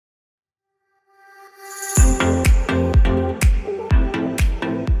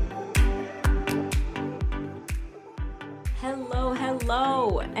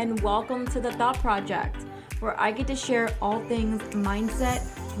and welcome to the Thought Project, where I get to share all things mindset,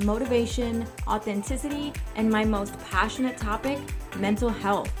 motivation, authenticity, and my most passionate topic, mental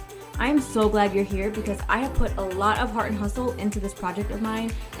health. I am so glad you're here because I have put a lot of heart and hustle into this project of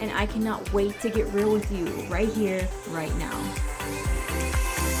mine, and I cannot wait to get real with you right here, right now.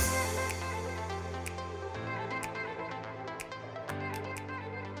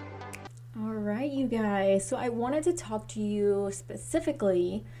 All right, you guys. So I wanted to talk to you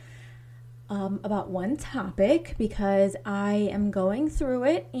specifically about one topic because I am going through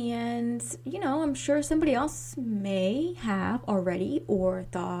it, and I'm sure somebody else may have already or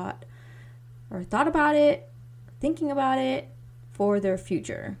thought about it, thinking about it for their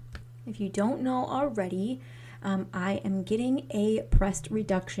future. If you don't know already, I am getting a breast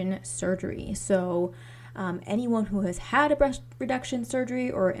reduction surgery. So anyone who has had a breast reduction surgery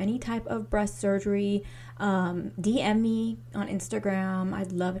or any type of breast surgery, DM me on Instagram.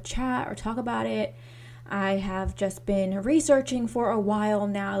 I'd love to chat or talk about it. I have just been researching for a while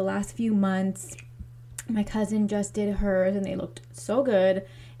now, the last few months. My cousin just did hers and they looked so good.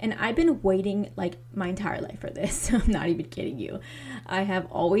 And I've been waiting like my entire life for this. I'm not even kidding you. I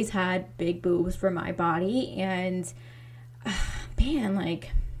have always had big boobs for my body, and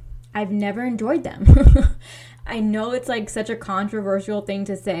I've never enjoyed them. I know it's like such a controversial thing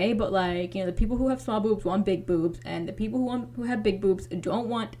to say, but the people who have small boobs want big boobs, and the people who have big boobs don't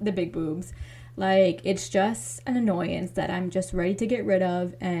want the big boobs. It's just an annoyance that I'm just ready to get rid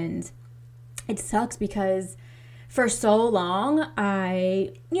of, and it sucks because for so long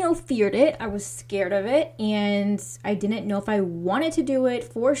I, feared it. I was scared of it, and I didn't know if I wanted to do it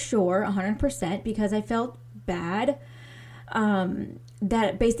for sure, 100%, because I felt bad.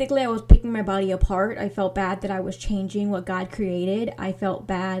 That basically I was picking my body apart. I felt bad that I was changing what God created. I felt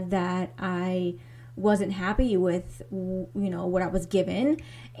bad that I wasn't happy with, what I was given,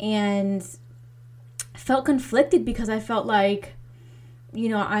 and felt conflicted because I felt like,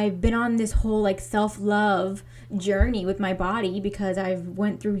 I've been on this whole self-love journey with my body because I've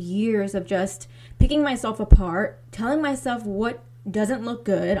went through years of just picking myself apart, telling myself what doesn't look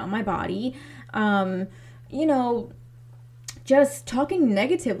good on my body, just talking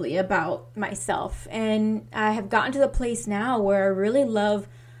negatively about myself. And I have gotten to the place now where I really love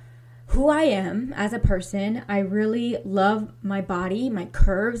who I am as a person. I really love my body, my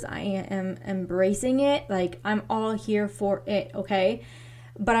curves. I am embracing it. I'm all here for it, okay?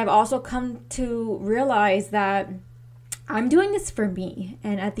 But I've also come to realize that I'm doing this for me.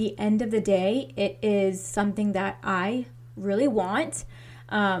 And at the end of the day, it is something that I really want.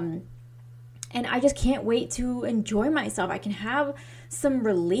 And I just can't wait to enjoy myself. I can have some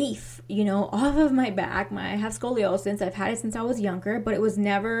relief, off of my back. I have scoliosis. I've had it since I was younger, but it was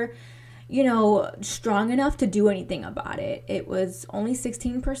never, strong enough to do anything about it. It was only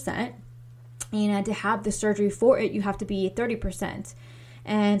 16%. And to have the surgery for it, you have to be 30%.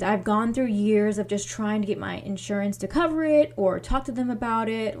 And I've gone through years of just trying to get my insurance to cover it or talk to them about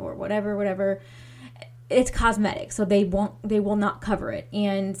it or whatever. It's cosmetic, so they will not cover it.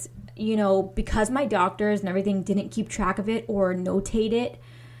 And because my doctors and everything didn't keep track of it or notate it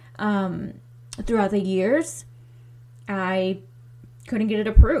throughout the years, I couldn't get it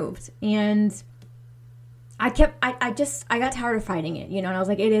approved. And I got tired of fighting it, and I was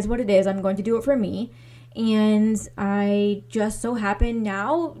like, it is what it is. I'm going to do it for me. And I just so happen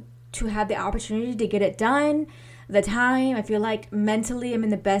now to have the opportunity to get it done. The time, I feel like mentally I'm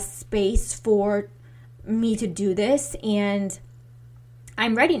in the best space for me to do this, and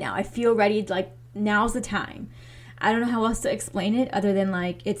I'm ready now. I feel ready, now's the time. I don't know how else to explain it other than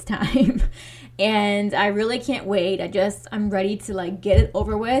it's time. And I really can't wait. I'm ready to get it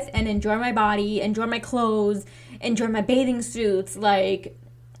over with and enjoy my body, enjoy my clothes, enjoy my bathing suits,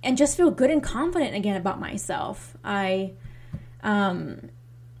 and just feel good and confident again about myself. I,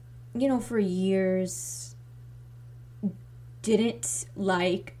 for years didn't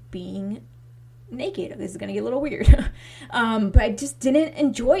like being naked. This is gonna get a little weird. But I just didn't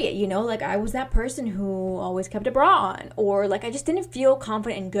enjoy it, I was that person who always kept a bra on, or I just didn't feel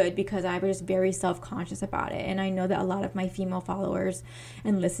confident and good because I was very self-conscious about it. And I know that a lot of my female followers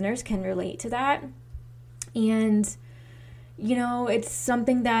and listeners can relate to that. And it's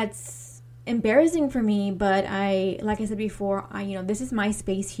something that's embarrassing for me, but like I said before, this is my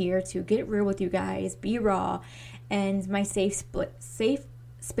space here to get real with you guys, be raw, and my safe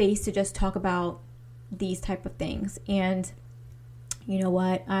space to just talk about these type of things. And you know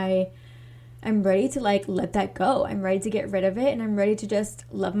what, I'm ready to let that go. I'm ready to get rid of it, and I'm ready to just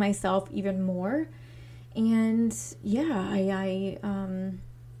love myself even more. And yeah,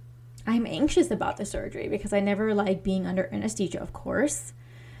 I'm anxious about the surgery because I never like being under anesthesia, of course.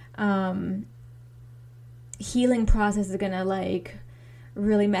 healing process is gonna like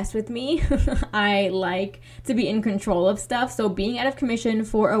really mess with me. I like to be in control of stuff. So being out of commission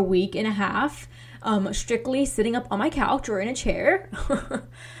for a week and a half, strictly sitting up on my couch or in a chair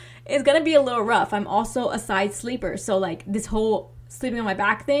is gonna be a little rough. I'm also a side sleeper. So like this whole sleeping on my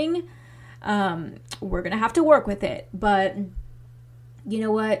back thing, we're gonna have to work with it. But you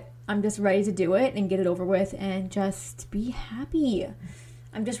know what? I'm just ready to do it and get it over with and just be happy.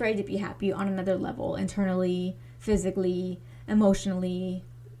 I'm just ready to be happy on another level, internally, physically, emotionally,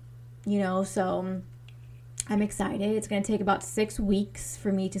 so I'm excited. It's going to take about 6 weeks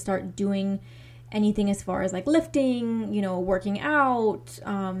for me to start doing anything as far as like lifting, working out,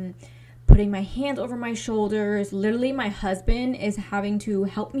 putting my hands over my shoulders. Literally, my husband is having to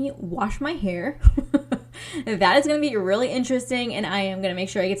help me wash my hair. That is going to be really interesting, and I am going to make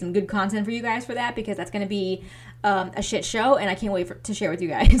sure I get some good content for you guys for that, because that's going to be a shit show, and I can't wait to share with you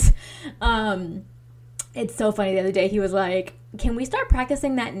guys. It's so funny. The other day he was like, can we start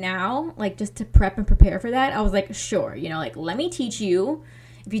practicing that now? Like, just to prep and prepare for that? I was like, sure. Like, let me teach you.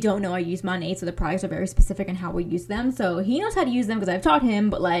 If you don't know, I use Monat, so the products are very specific in how we use them. So he knows how to use them because I've taught him.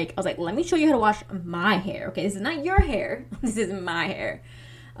 But like, I was like, let me show you how to wash my hair. Okay, this is not your hair. This is my hair.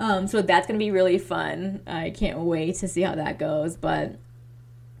 So that's going to be really fun. I can't wait to see how that goes. But,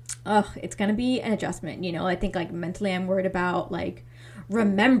 it's going to be an adjustment. I think like mentally I'm worried about like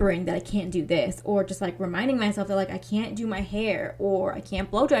remembering that I can't do this, or just like reminding myself that like I can't do my hair, or I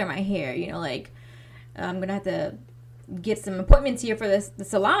can't blow dry my hair. Like I'm going to have to get some appointments here for the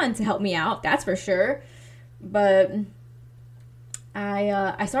salon to help me out. That's for sure. But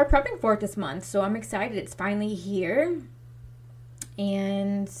I started prepping for it this month, so I'm excited. It's finally here.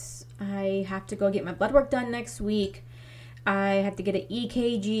 And I have to go get my blood work done next week. I have to get an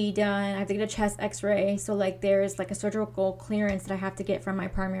EKG done. I have to get a chest x-ray. So like there's like a surgical clearance that I have to get from my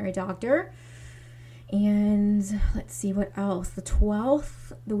primary doctor. And let's see what else.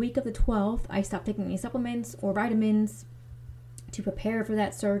 The week of the 12th, I stopped taking any supplements or vitamins to prepare for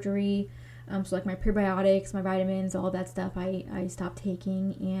that surgery. So like my prebiotics, my vitamins, all that stuff I stopped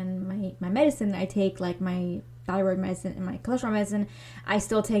taking. And my medicine I take, like my thyroid medicine and my cholesterol medicine, I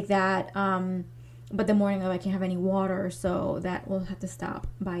still take that. But the morning of, I can't have any water, so that will have to stop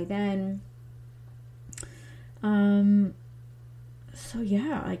by then. So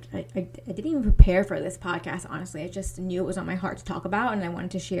yeah, I didn't even prepare for this podcast, honestly. I just knew it was on my heart to talk about, and I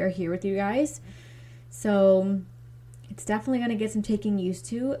wanted to share here with you guys. So it's definitely going to get some taking used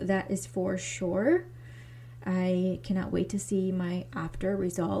to, that is for sure. I cannot wait to see my after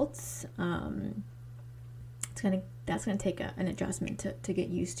results. That's gonna take an adjustment to get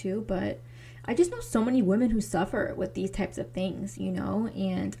used to, but I just know so many women who suffer with these types of things,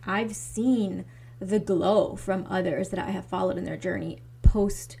 and I've seen the glow from others that I have followed in their journey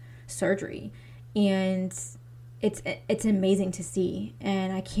post surgery, and it's amazing to see,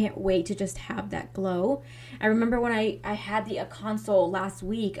 and I can't wait to just have that glow. I remember when I had the consult last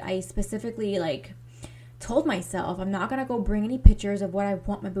week, I specifically like told myself I'm not gonna go bring any pictures of what I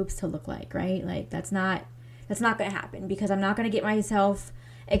want my boobs to look like, right? Like that's not going to happen, because I'm not going to get myself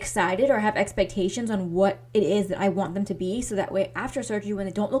excited or have expectations on what it is that I want them to be, so that way after surgery, when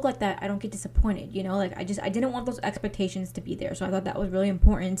they don't look like that, I don't get disappointed. Like I didn't want those expectations to be there. So I thought that was really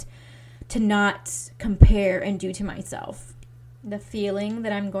important to not compare and do to myself. The feeling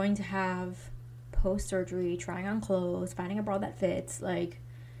that I'm going to have post surgery, trying on clothes, finding a bra that fits, like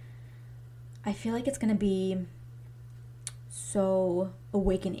I feel like it's going to be so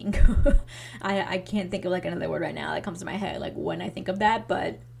awakening. I can't think of like another word right now that comes to my head like when I think of that,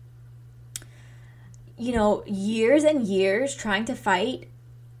 but years and years trying to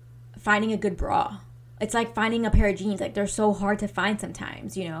finding a good bra. It's like finding a pair of jeans. Like they're so hard to find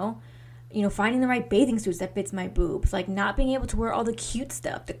sometimes, finding the right bathing suits that fits my boobs, like not being able to wear all the cute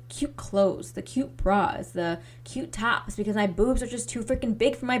stuff, the cute clothes, the cute bras, the cute tops, because my boobs are just too freaking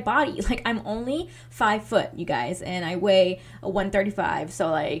big for my body. Like I'm only 5 foot, you guys, and I weigh 135.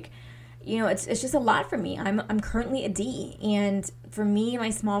 So like, it's just a lot for me. I'm currently a D, and for me,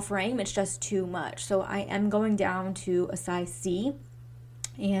 my small frame, it's just too much. So I am going down to a size C,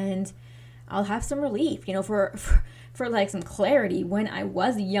 and I'll have some relief, for like some clarity. When I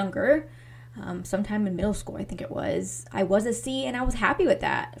was younger, sometime in middle school, I think it was, I was a C, and I was happy with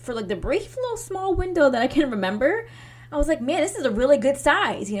that. For like the brief little small window that I can remember, I was like, man, this is a really good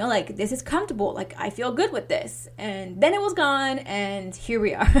size, like this is comfortable, like I feel good with this. And then it was gone, and here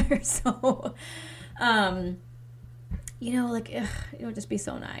we are. So, it would just be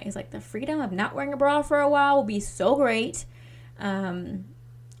so nice. Like the freedom of not wearing a bra for a while will be so great.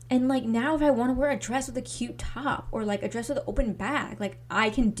 And like now if I want to wear a dress with a cute top or like a dress with an open back, like I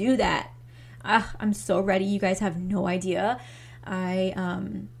can do that. I'm so ready. You guys have no idea.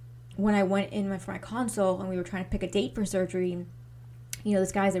 When I went in for my consult and we were trying to pick a date for surgery,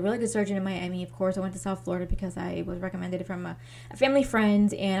 this guy's a really good surgeon in Miami. Of course, I went to South Florida because I was recommended from a family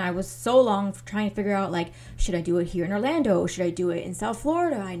friend, and I was so long trying to figure out, like, should I do it here in Orlando? Should I do it in South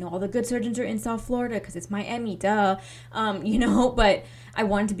Florida? I know all the good surgeons are in South Florida because it's Miami, duh. But I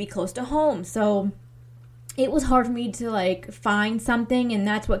wanted to be close to home. So it was hard for me to, like, find something, and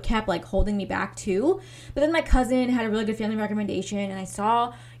that's what kept, like, holding me back, too. But then my cousin had a really good family recommendation, and I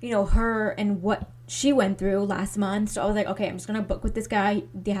saw, her and what she went through last month. So I was like, okay, I'm just going to book with this guy.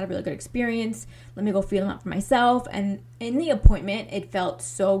 They had a really good experience. Let me go feel him out for myself. And in the appointment, it felt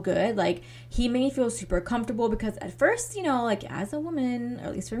so good. Like, he made me feel super comfortable because at first, like, as a woman, or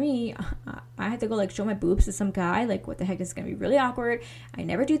at least for me, I had to go, like, show my boobs to some guy. Like, what the heck, this is going to be really awkward. I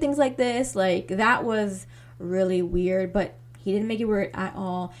never do things like this. Like, that was really weird, but he didn't make it weird at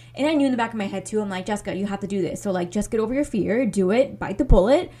all. And I knew in the back of my head too, I'm like, Jessica, you have to do this. So like, just get over your fear, do it, bite the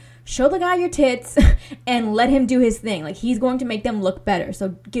bullet, show the guy your tits, and let him do his thing. Like, he's going to make them look better. So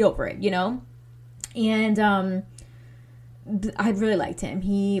get over it, And I really liked him.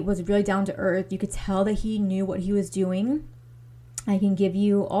 He was really down to earth. You could tell that he knew what he was doing. I can give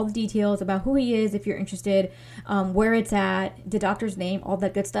you all the details about who he is if you're interested, where it's at, the doctor's name, all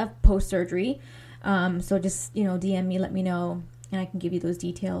that good stuff post-surgery. So just, DM me, let me know, and I can give you those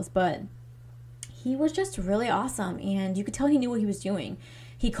details. But he was just really awesome, and you could tell he knew what he was doing.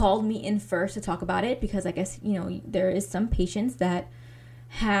 He called me in first to talk about it because I guess, there is some patients that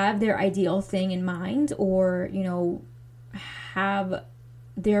have their ideal thing in mind or, have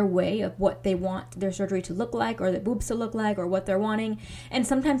their way of what they want their surgery to look like or their boobs to look like or what they're wanting. And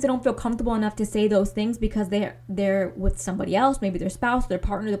sometimes they don't feel comfortable enough to say those things because they're with somebody else, maybe their spouse, their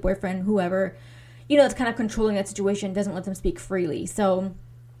partner, their boyfriend, whoever, it's kind of controlling that situation, doesn't let them speak freely. So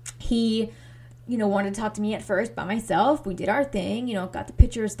he, wanted to talk to me at first by myself. We did our thing, got the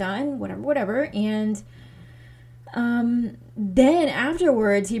pictures done, whatever. And then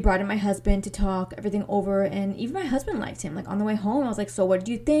afterwards, he brought in my husband to talk everything over. And even my husband liked him. Like, on the way home, I was like, so what did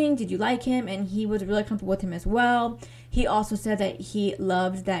you think? Did you like him? And he was really comfortable with him as well. He also said that he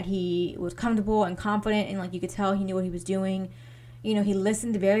loved that he was comfortable and confident. And, like, you could tell he knew what he was doing. He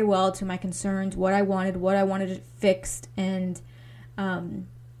listened very well to my concerns, what I wanted fixed, and,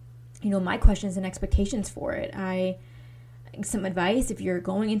 my questions and expectations for it. Some advice, if you're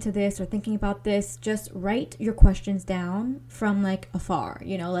going into this or thinking about this, just write your questions down from, like, afar.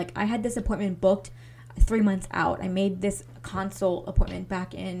 Like, I had this appointment booked 3 months out. I made this consult appointment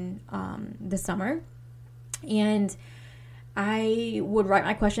back in the summer, and I would write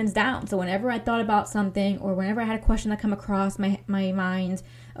my questions down. So whenever I thought about something or whenever I had a question that come across my mind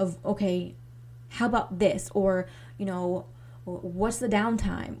of, okay, how about this? Or, what's the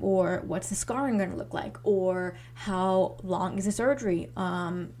downtime? Or what's the scarring going to look like? Or how long is the surgery?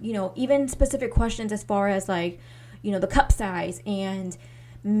 Even specific questions as far as, like, the cup size and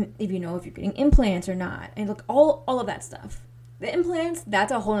if you're getting implants or not. And look, all of that stuff. The implants,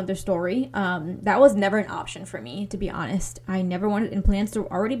 that's a whole other story. That was never an option for me, to be honest. I never wanted implants.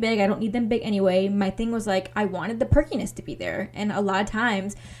 They're already big. I don't need them big anyway. My thing was, like, I wanted the perkiness to be there. And a lot of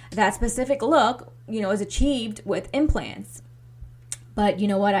times, that specific look, is achieved with implants. But you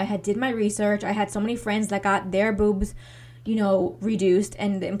know what? I did my research. I had so many friends that got their boobs, reduced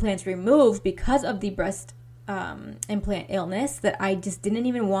and the implants removed because of the breast implant illness that I just didn't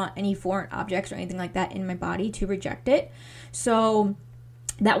even want any foreign objects or anything like that in my body to reject it. So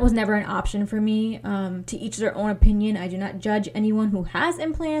that was never an option for me. To each their own opinion. I do not judge anyone who has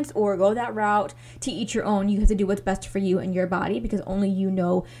implants or go that route. To each your own. You have to do what's best for you and your body because only you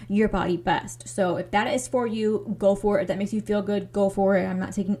know your body best. So if that is for you, go for it. If that makes you feel good, go for it. I'm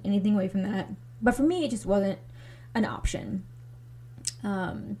not taking anything away from that. But for me, it just wasn't an option.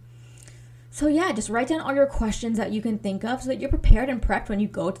 So yeah, just write down all your questions that you can think of so that you're prepared and prepped when you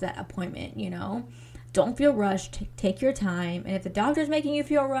go to that appointment, Don't feel rushed. Take your time. And if the doctor's making you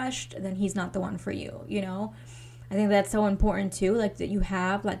feel rushed, then he's not the one for you, I think that's so important too, like that you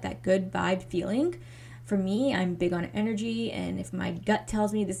have like that good vibe feeling. For me, I'm big on energy, and if my gut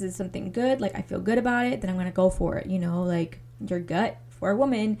tells me this is something good, like I feel good about it, then I'm going to go for it, Like your gut for a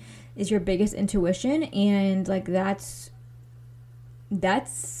woman is your biggest intuition, and like that's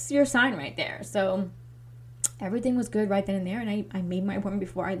your sign right there. So everything was good right then and there, and I made my appointment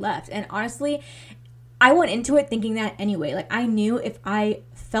before I left. And honestly, I went into it thinking that anyway. Like, I knew if I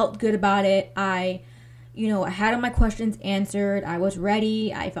felt good about it, I had all my questions answered, I was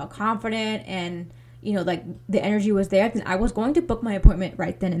ready, I felt confident, and like the energy was there, then I was going to book my appointment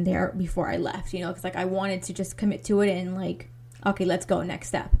right then and there before I left, because like I wanted to just commit to it and like, okay, let's go, next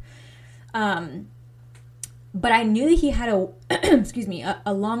step. But I knew that he had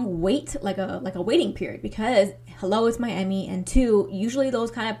a long wait, like a waiting period, because hello, it's Miami, and two, usually those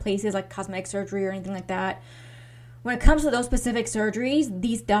kind of places like cosmetic surgery or anything like that, when it comes to those specific surgeries,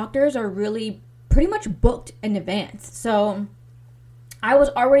 these doctors are really pretty much booked in advance. So I was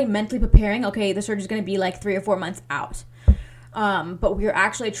already mentally preparing, okay, the surgery is going to be like 3 or 4 months out. But we were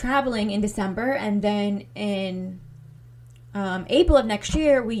actually traveling in December, and then in April of next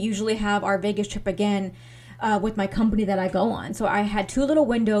year, we usually have our Vegas trip again with my company that I go on. So I had 2 little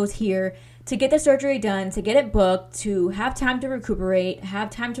windows here to get the surgery done, to get it booked, to have time to recuperate, have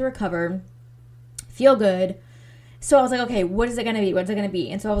time to recover, feel good. So I was like, okay, what is it going to be? What is it going to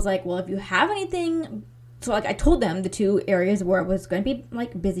be? And so I was like, well, if you have anything, so like I told them the 2 areas where I was going to be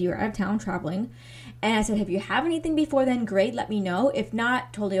like busy or out of town traveling. And I said, if you have anything before then, great, let me know. If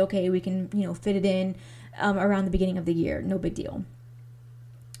not, totally okay. We can, fit it in around the beginning of the year. No big deal.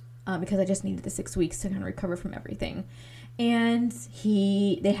 Because I just needed the 6 weeks to kind of recover from everything. And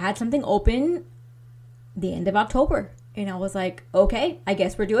they had something open the end of October. And I was like, okay, I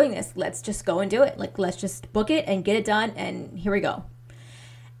guess we're doing this. Let's just go and do it. Like, let's just book it and get it done. And here we go.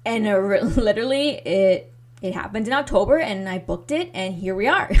 And literally it happened in October, and I booked it, and here we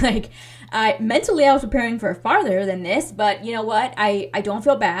are. Like, mentally I was preparing for farther than this, but you know what? I don't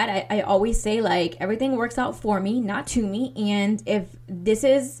feel bad. I always say, like, everything works out for me, not to me. And if this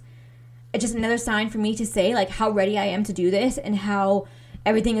is just another sign for me to say, like, how ready I am to do this and how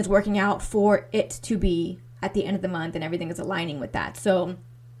everything is working out for it to be at the end of the month and everything is aligning with that. So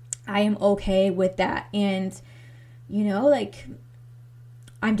I am okay with that. And, like,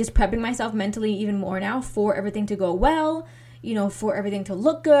 I'm just prepping myself mentally even more now for everything to go well, for everything to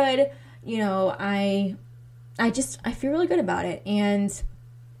look good. I feel really good about it. And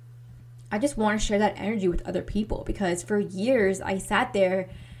I just want to share that energy with other people, because for years I sat there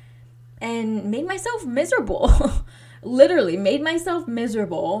and made myself miserable. Literally made myself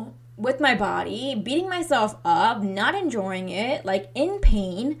miserable with my body, beating myself up, not enjoying it, like in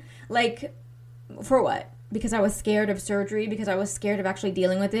pain. Like, for what? Because I was scared of surgery, because I was scared of actually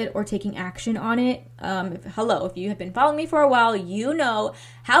dealing with it or taking action on it. If you have been following me for a while, you know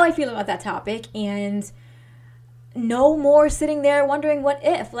how I feel about that topic. And no more sitting there wondering what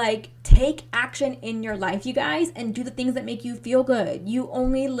if. Like, take action in your life, you guys, and do the things that make you feel good. You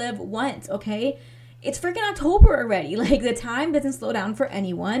only live once, okay? It's freaking October already. Like, the time doesn't slow down for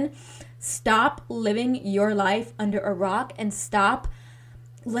anyone. Stop living your life under a rock and stop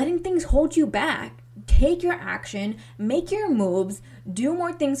letting things hold you back. Take your action, make your moves, do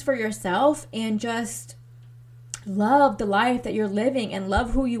more things for yourself, and just love the life that you're living and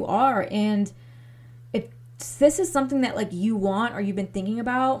love who you are. And if this is something that, like, you want or you've been thinking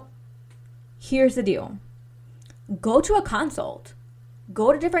about, here's the deal. Go to a consult.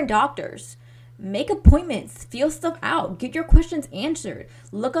 Go to different doctors. Make appointments, feel stuff out, get your questions answered,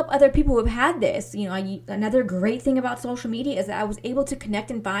 look up other people who have had this. Another great thing about social media is that I was able to connect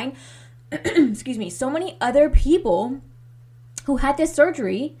and find, so many other people who had this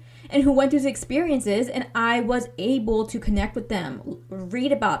surgery and who went through these experiences, and I was able to connect with them,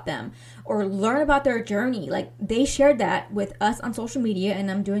 read about them, or learn about their journey. Like, they shared that with us on social media, and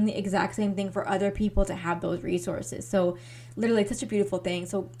I'm doing the exact same thing for other people to have those resources. So literally, it's such a beautiful thing.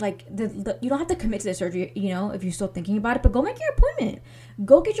 So, like, you don't have to commit to the surgery, if you're still thinking about it, but go make your appointment.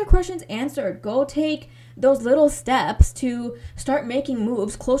 Go get your questions answered. Go take those little steps to start making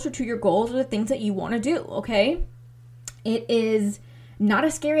moves closer to your goals or the things that you want to do, okay? It is not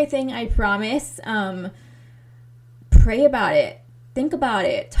a scary thing, I promise. Pray about it. Think about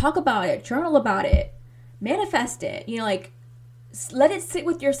it. Talk about it. Journal about it. Manifest it. Let it sit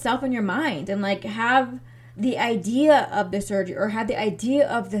with yourself in your mind, and, like, have the idea of the surgery or have the idea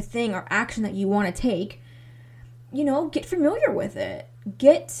of the thing or action that you want to take. Get familiar with it.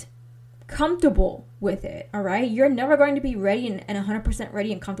 Get comfortable with it, all right? You're never going to be ready and 100%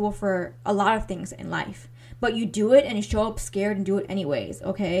 ready and comfortable for a lot of things in life. But you do it and you show up scared and do it anyways,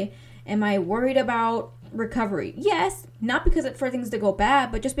 okay? Am I worried about recovery? Yes, not because for things to go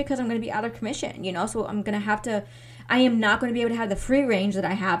bad, but just because I'm going to be out of commission, So I am not going to be able to have the free range that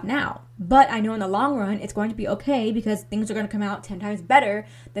I have now. But I know in the long run, it's going to be okay because things are going to come out 10 times better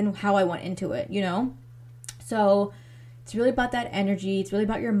than how I went into it, So it's really about that energy. It's really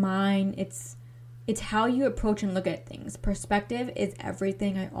about your mind. It's how you approach and look at things. Perspective is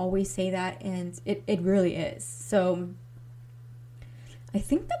everything. I always say that, and it really is. So I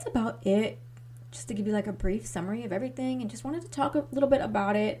think that's about it, just to give you like a brief summary of everything, and just wanted to talk a little bit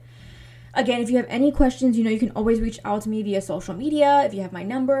about it. Again, if you have any questions, you can always reach out to me via social media. If you have my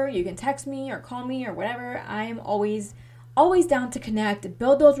number, you can text me or call me or whatever. I am always down to connect,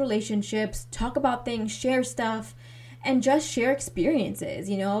 build those relationships, talk about things, share stuff, and just share experiences.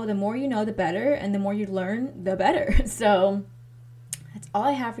 The more you know, the better, and the more you learn, the better. So that's all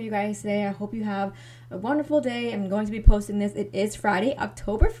I have for you guys today. I hope you have a wonderful day. I'm going to be posting this. It is Friday,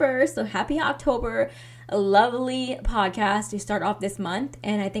 October 1st. So happy October. A lovely podcast to start off this month.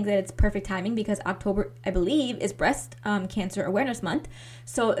 And I think that it's perfect timing because October, I believe, is Breast Cancer Awareness Month.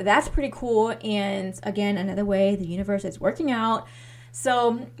 So that's pretty cool. And again, another way the universe is working out.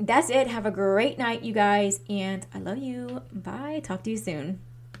 So that's it. Have a great night, you guys. And I love you. Bye. Talk to you soon.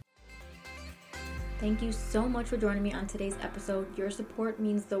 Thank you so much for joining me on today's episode. Your support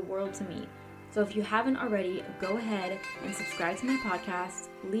means the world to me. So if you haven't already, go ahead and subscribe to my podcast,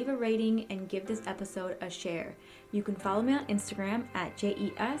 leave a rating, and give this episode a share. You can follow me on Instagram at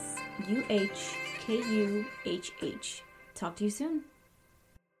JESUHKUHH. Talk to you soon.